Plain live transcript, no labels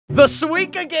The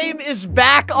Suika game is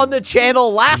back on the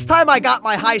channel. Last time I got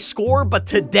my high score, but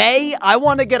today I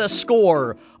want to get a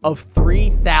score of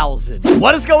 3,000.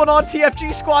 What is going on,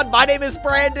 TFG squad? My name is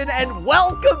Brandon, and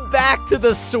welcome back to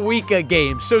the Suika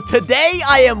game. So today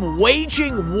I am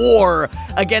waging war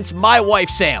against my wife,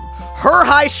 Sam. Her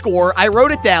high score, I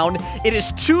wrote it down, it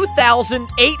is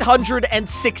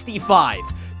 2,865.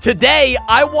 Today,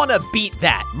 I want to beat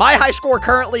that. My high score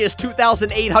currently is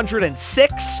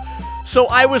 2,806. So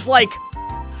I was like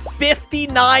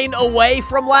 59 away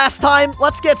from last time.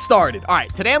 Let's get started. All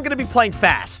right, today I'm going to be playing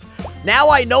fast. Now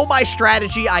I know my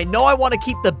strategy. I know I want to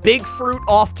keep the big fruit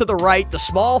off to the right, the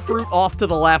small fruit off to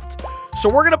the left. So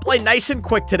we're going to play nice and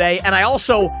quick today. And I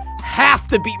also have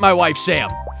to beat my wife, Sam.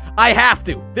 I have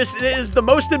to. This is the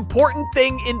most important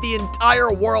thing in the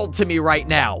entire world to me right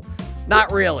now.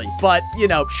 Not really, but, you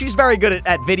know, she's very good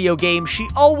at video games. She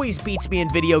always beats me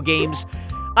in video games.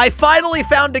 I finally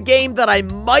found a game that I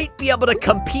might be able to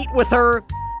compete with her,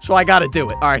 so I gotta do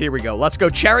it. All right, here we go. Let's go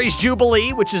Cherries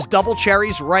Jubilee, which is double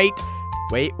cherries right.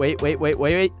 Wait.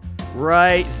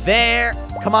 Right there.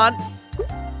 Come on.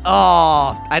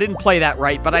 Oh, I didn't play that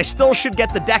right, but I still should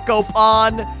get the deco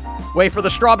on. Wait for the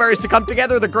strawberries to come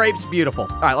together. The grapes, beautiful.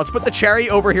 All right, let's put the cherry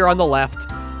over here on the left.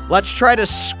 Let's try to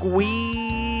squeeze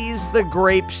the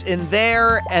grapes in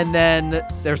there, and then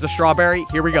there's the strawberry.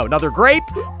 Here we go. Another grape.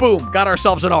 Boom. Got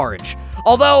ourselves an orange.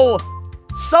 Although,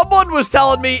 someone was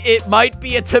telling me it might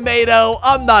be a tomato.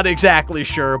 I'm not exactly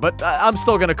sure, but I'm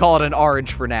still going to call it an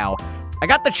orange for now. I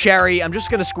got the cherry. I'm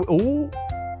just going to squeeze. Ooh.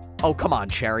 Oh, come on,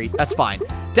 cherry. That's fine.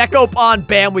 Deco on,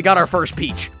 bam, we got our first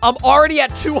peach. I'm already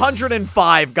at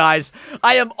 205, guys.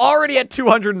 I am already at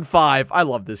 205. I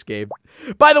love this game.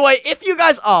 By the way, if you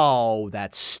guys... Oh,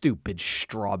 that stupid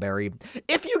strawberry.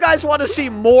 If you guys want to see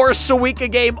more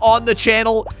Suika game on the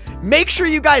channel, make sure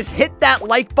you guys hit that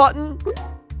like button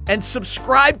and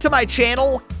subscribe to my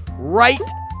channel right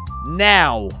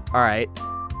now. All right.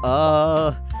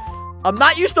 I'm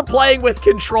not used to playing with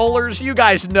controllers. You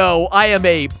guys know I am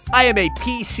a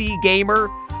PC gamer.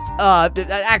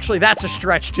 Actually, that's a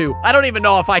stretch too. I don't even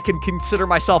know if I can consider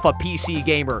myself a PC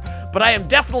gamer, but I am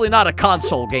definitely not a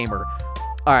console gamer.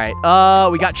 All right,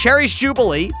 we got Cherries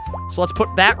Jubilee, so let's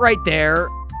put that right there.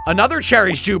 Another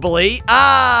Cherries Jubilee.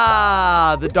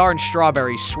 Ah, the darn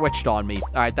strawberry switched on me. All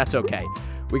right, that's okay.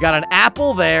 We got an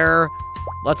apple there.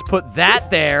 Let's put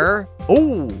that there.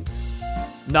 Ooh.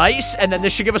 Nice, and then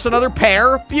this should give us another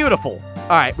pear. Beautiful. All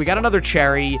right, we got another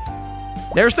cherry.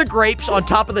 There's the grapes on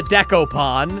top of the deco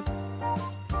pon.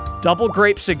 Double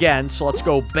grapes again, so let's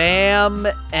go bam,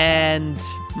 and...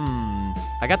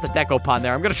 I got the deco pon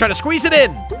there. I'm going to try to squeeze it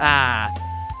in. Ah,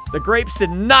 the grapes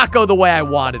did not go the way I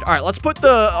wanted. All right, let's put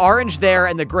the orange there,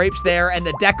 and the grapes there, and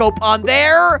the deco pon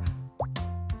there.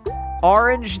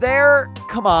 Orange there.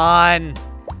 Come on.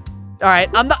 All right,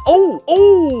 I'm not...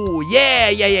 Oh,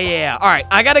 yeah. All right,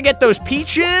 I got to get those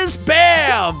peaches.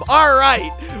 Bam! All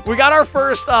right, we got our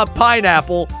first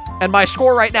pineapple, and my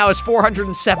score right now is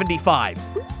 475.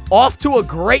 Off to a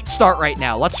great start right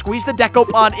now. Let's squeeze the deco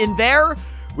pon in there.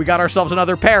 We got ourselves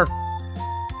another pear.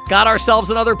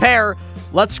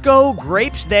 Let's go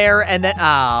grapes there, and then...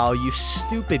 Oh, you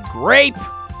stupid grape.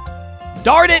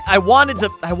 Darn it, I wanted to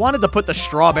put the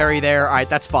strawberry there. All right,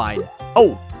 that's fine.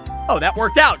 Oh, that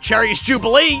worked out. Cherries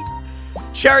Jubilee.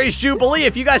 Cherries Jubilee.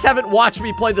 If you guys haven't watched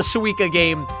me play the Suika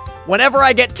game, whenever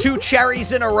I get 2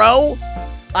 cherries in a row,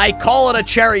 I call it a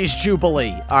Cherries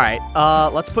Jubilee. All right,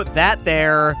 let's put that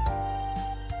there.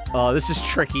 Oh, this is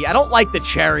tricky. I don't like the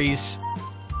cherries.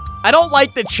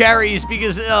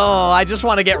 Because, I just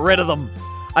want to get rid of them.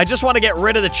 I just want to get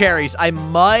rid of the cherries. I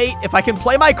might, if I can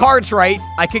play my cards right,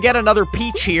 I could get another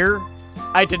peach here.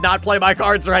 I did not play my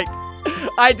cards right.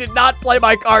 I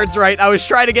was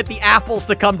trying to get the apples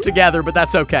to come together, but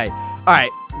that's okay. All right,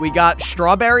 we got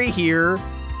strawberry here.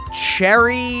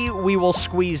 Cherry, we will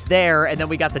squeeze there, and then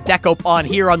we got the deco pon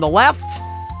here on the left.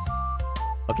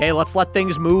 Okay, let's let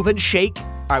things move and shake.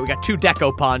 All right, we got 2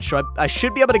 deco pons, so I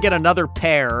should be able to get another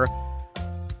pear.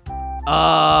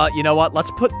 You know what? Let's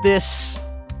put this...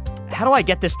 How do I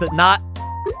get this to not...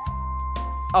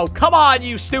 Oh, come on,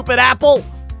 you stupid apple!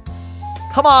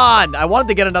 Come on! I wanted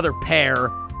to get another pear.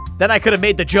 Then I could have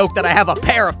made the joke that I have a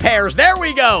pair of pears. There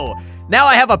we go! Now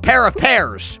I have a pair of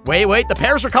pears. Wait, the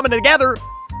pears are coming together.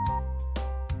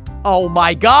 Oh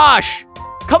my gosh!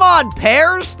 Come on,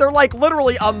 pears! They're like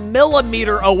literally a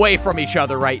millimeter away from each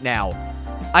other right now.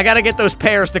 I gotta get those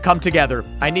pears to come together.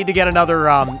 I need to get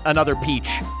another peach.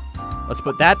 Let's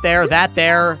put that there, that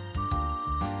there.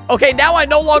 Okay, now I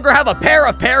no longer have a pair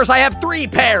of pears. I have 3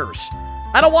 pears.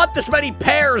 I don't want this many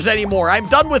pears anymore. I'm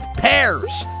done with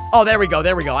pears. Oh, there we go.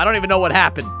 I don't even know what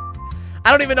happened.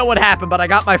 I don't even know what happened, but I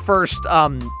got my first,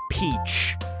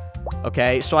 peach.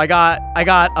 Okay, so I got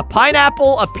a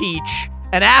pineapple, a peach,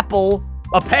 an apple,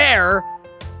 a pear,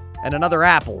 and another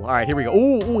apple. All right, here we go.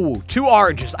 Ooh, 2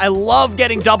 oranges. I love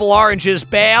getting double oranges.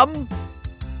 Bam.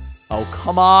 Oh,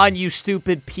 come on, you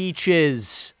stupid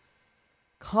peaches.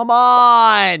 Come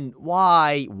on.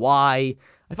 Why?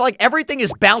 I feel like everything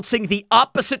is bouncing the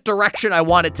opposite direction I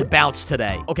want it to bounce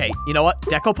today. Okay, you know what?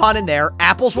 Decopon in there.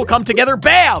 Apples will come together.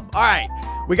 Bam! All right.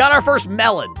 We got our first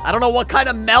melon. I don't know what kind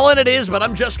of melon it is, but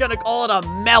I'm just gonna call it a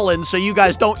melon so you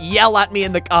guys don't yell at me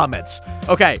in the comments.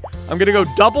 Okay, I'm gonna go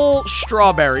double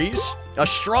strawberries. A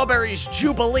strawberries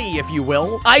jubilee, if you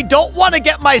will. I don't want to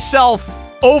get myself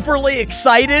overly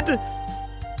excited,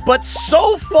 but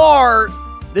so far,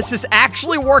 this is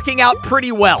actually working out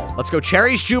pretty well. Let's go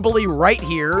cherries jubilee right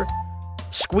here.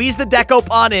 Squeeze the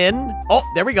Decopon in. Oh,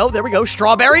 there we go.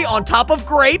 Strawberry on top of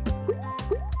grape.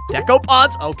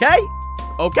 Decopons, okay.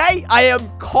 Okay, I am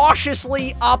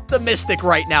cautiously optimistic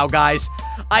right now, guys.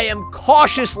 I am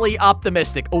cautiously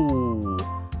optimistic. Ooh.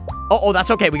 Oh,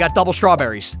 that's okay. We got double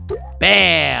strawberries.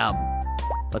 Bam.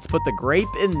 Let's put the grape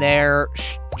in there.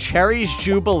 Cherries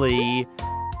Jubilee.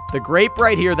 The grape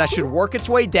right here. That should work its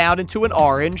way down into an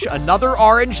orange. Another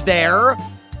orange there.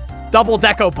 Double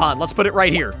Decopon. Let's put it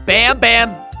right here. Bam, bam.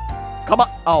 Come on.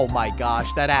 Oh, my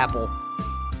gosh. That apple.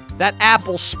 That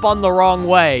apple spun the wrong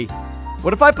way.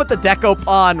 What if I put the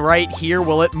Decopon right here?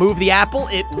 Will it move the apple?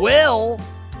 It will.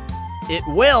 It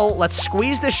will. Let's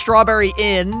squeeze this strawberry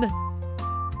in.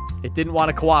 It didn't want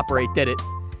to cooperate, did it?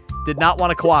 Did not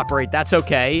want to cooperate. That's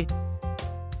okay.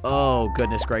 Oh,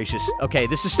 goodness gracious. Okay,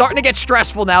 this is starting to get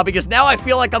stressful now because now I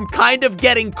feel like I'm kind of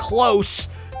getting close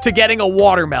to getting a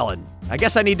watermelon. I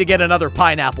guess I need to get another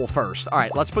pineapple first. All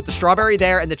right, let's put the strawberry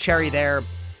there and the cherry there.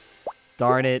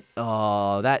 Darn it.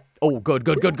 Oh, good.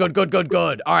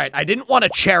 All right, I didn't want a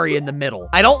cherry in the middle.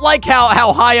 I don't like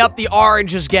how high up the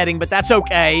orange is getting, but that's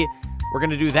okay. We're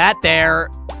gonna do that there.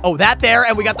 Oh, that there,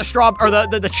 and we got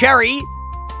the the cherry,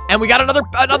 and we got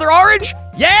another orange.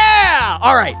 Yeah!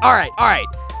 All right.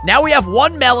 Now we have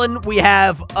one melon, we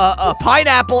have a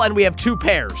pineapple, and we have 2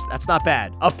 pears. That's not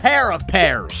bad. A pair of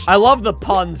pears. I love the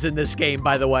puns in this game,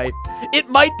 by the way. It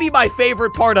might be my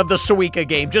favorite part of the Suika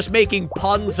game, just making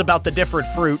puns about the different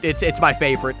fruit. It's my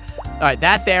favorite. All right,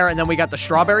 that there, and then we got the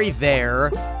strawberry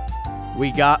there.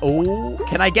 We got, oh,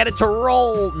 can I get it to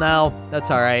roll? No,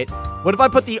 that's all right. What if I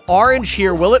put the orange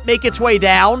here? Will it make its way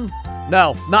down?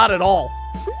 No, not at all.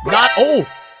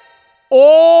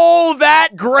 Oh,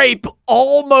 that grape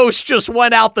almost just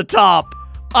went out the top.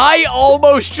 I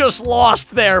almost just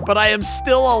lost there, but I am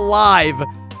still alive.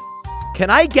 Can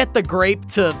I get the grape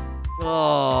to...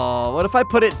 Oh, what if I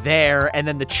put it there and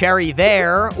then the cherry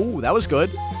there? Ooh, that was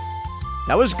good.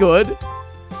 That was good.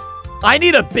 I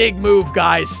need a big move,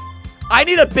 guys. I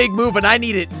need a big move, and I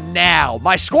need it now.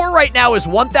 My score right now is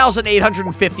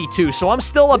 1,852, so I'm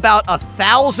still about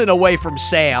 1,000 away from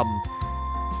Sam.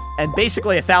 And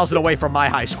basically 1,000 away from my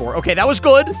high score. Okay, that was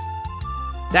good.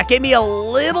 That gave me a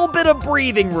little bit of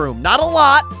breathing room. Not a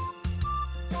lot,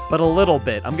 but a little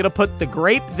bit. I'm going to put the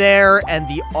grape there and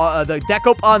the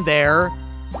Decopon there.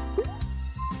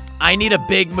 I need a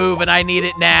big move, and I need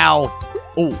it now.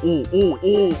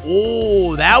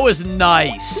 Oh, that was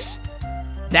nice.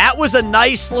 That was a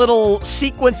nice little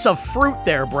sequence of fruit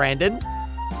there, Brandon.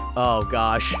 Oh,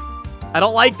 gosh. I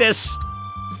don't like this.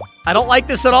 I don't like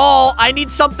this at all. I need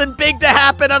something big to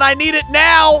happen, and I need it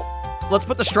now. Let's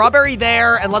put the strawberry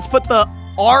there, and let's put the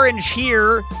orange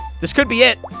here. This could be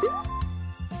it.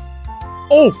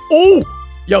 Oh.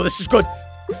 Yo, this is good.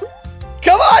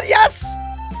 Come on, yes.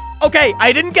 Okay,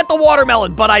 I didn't get the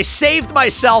watermelon, but I saved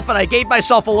myself, and I gave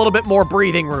myself a little bit more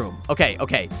breathing room. Okay.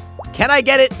 Can I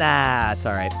get it? Nah, that's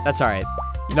all right. That's all right.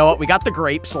 You know what? We got the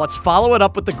grape, so let's follow it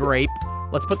up with the grape.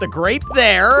 Let's put the grape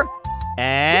there.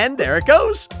 And there it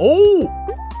goes. Oh!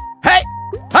 Hey!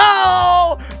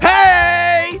 Oh!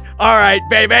 Hey! All right,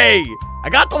 baby. I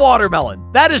got the watermelon.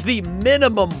 That is the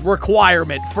minimum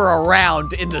requirement for a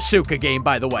round in the Suika game,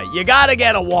 by the way. You gotta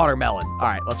get a watermelon. All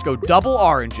right, let's go double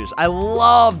oranges. I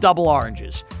love double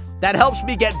oranges. That helps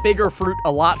me get bigger fruit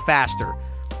a lot faster.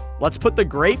 Let's put the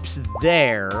grapes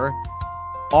there.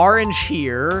 Orange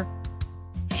here.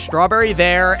 Strawberry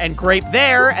there, and grape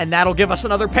there, and that'll give us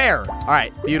another pear. All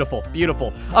right, beautiful.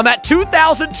 I'm at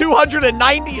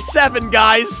 2,297,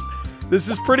 guys. This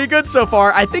is pretty good so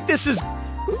far. I think this is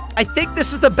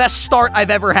the best start I've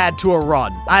ever had to a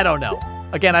run. I don't know.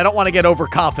 Again, I don't want to get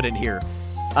overconfident here.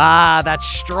 That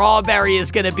strawberry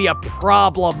is going to be a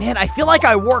problem. Man, I feel like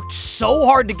I worked so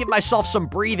hard to give myself some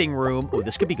breathing room. Oh,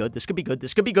 this could be good. This could be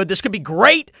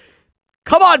great.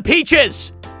 Come on,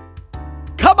 peaches.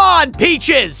 Come on,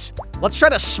 Peaches! Let's try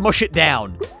to smush it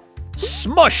down.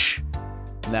 Smush!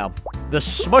 No, the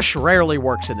smush rarely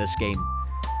works in this game.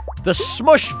 The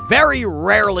smush very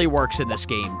rarely works in this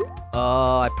game.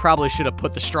 I probably should have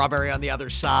put the strawberry on the other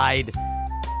side.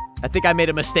 I think I made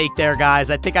a mistake there, guys.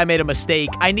 I think I made a mistake.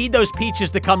 I need those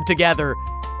peaches to come together.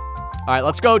 All right,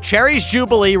 let's go. Cherry's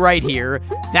Jubilee right here.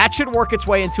 That should work its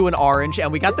way into an orange.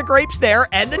 And we got the grapes there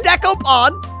and the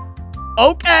Decopon.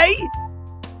 Okay.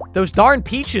 Those darn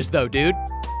peaches, though, dude.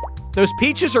 Those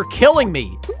peaches are killing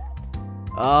me.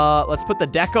 Let's put the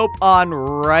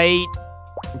Decopon right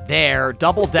there.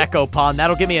 Double Decopon.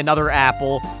 That'll give me another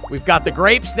apple. We've got the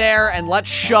grapes there, and let's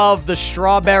shove the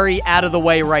strawberry out of the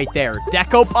way right there.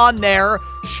 Decopon there,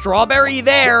 strawberry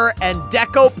there, and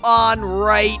Decopon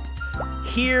right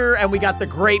here, and we got the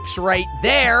grapes right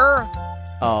there.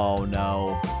 Oh,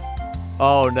 no.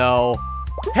 Oh, no.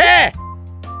 Hey!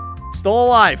 Still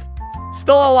alive.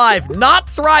 Still alive. Not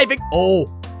thriving.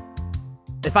 Oh.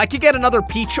 If I could get another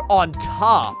peach on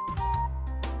top,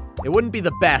 it wouldn't be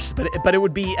the best, but it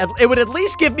would be, it would at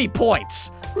least give me points.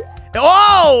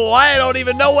 Oh, I don't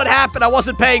even know what happened. I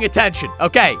wasn't paying attention.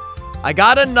 Okay, I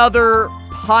got another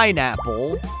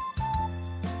pineapple.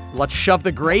 Let's shove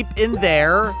the grape in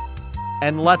there,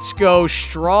 and let's go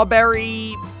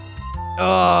strawberry.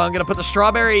 Oh, I'm gonna put the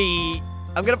strawberry.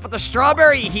 I'm gonna put the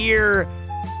strawberry here,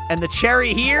 and the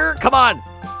cherry here. Come on.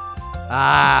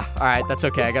 Ah, all right, that's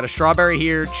okay. I got a strawberry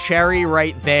here, cherry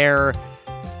right there.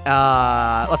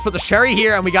 Let's put the cherry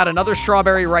here, and we got another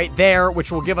strawberry right there, which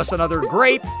will give us another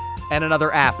grape and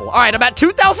another apple. All right, I'm at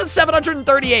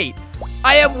 2,738.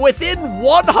 I am within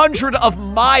 100 of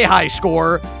my high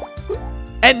score,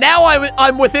 and now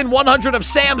I'm within 100 of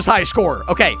Sam's high score.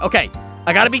 Okay, okay.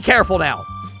 I gotta be careful now.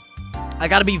 I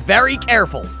gotta be very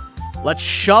careful. Let's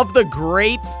shove the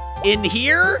grape in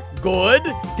here. Good.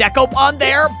 Decopon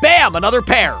there. Bam, another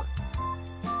pear.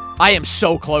 I am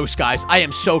so close, guys. I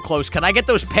am so close. Can I get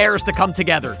those pears to come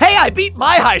together? Hey, I beat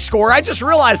my high score. I just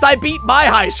realized I beat my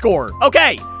high score.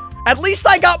 Okay. At least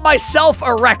I got myself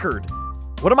a record.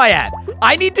 What am I at?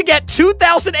 I need to get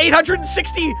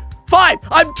 2,865.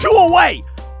 I'm 2 away.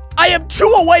 I am 2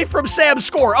 away from Sam's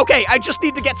score. Okay, I just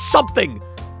need to get something.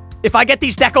 If I get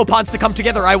these Decopons to come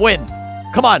together, I win.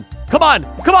 Come on. Come on.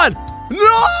 Come on. No!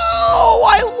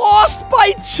 I lost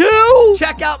by 2!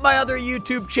 Check out my other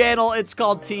YouTube channel. It's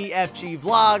called TFG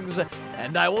Vlogs.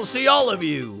 And I will see all of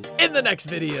you in the next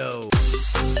video.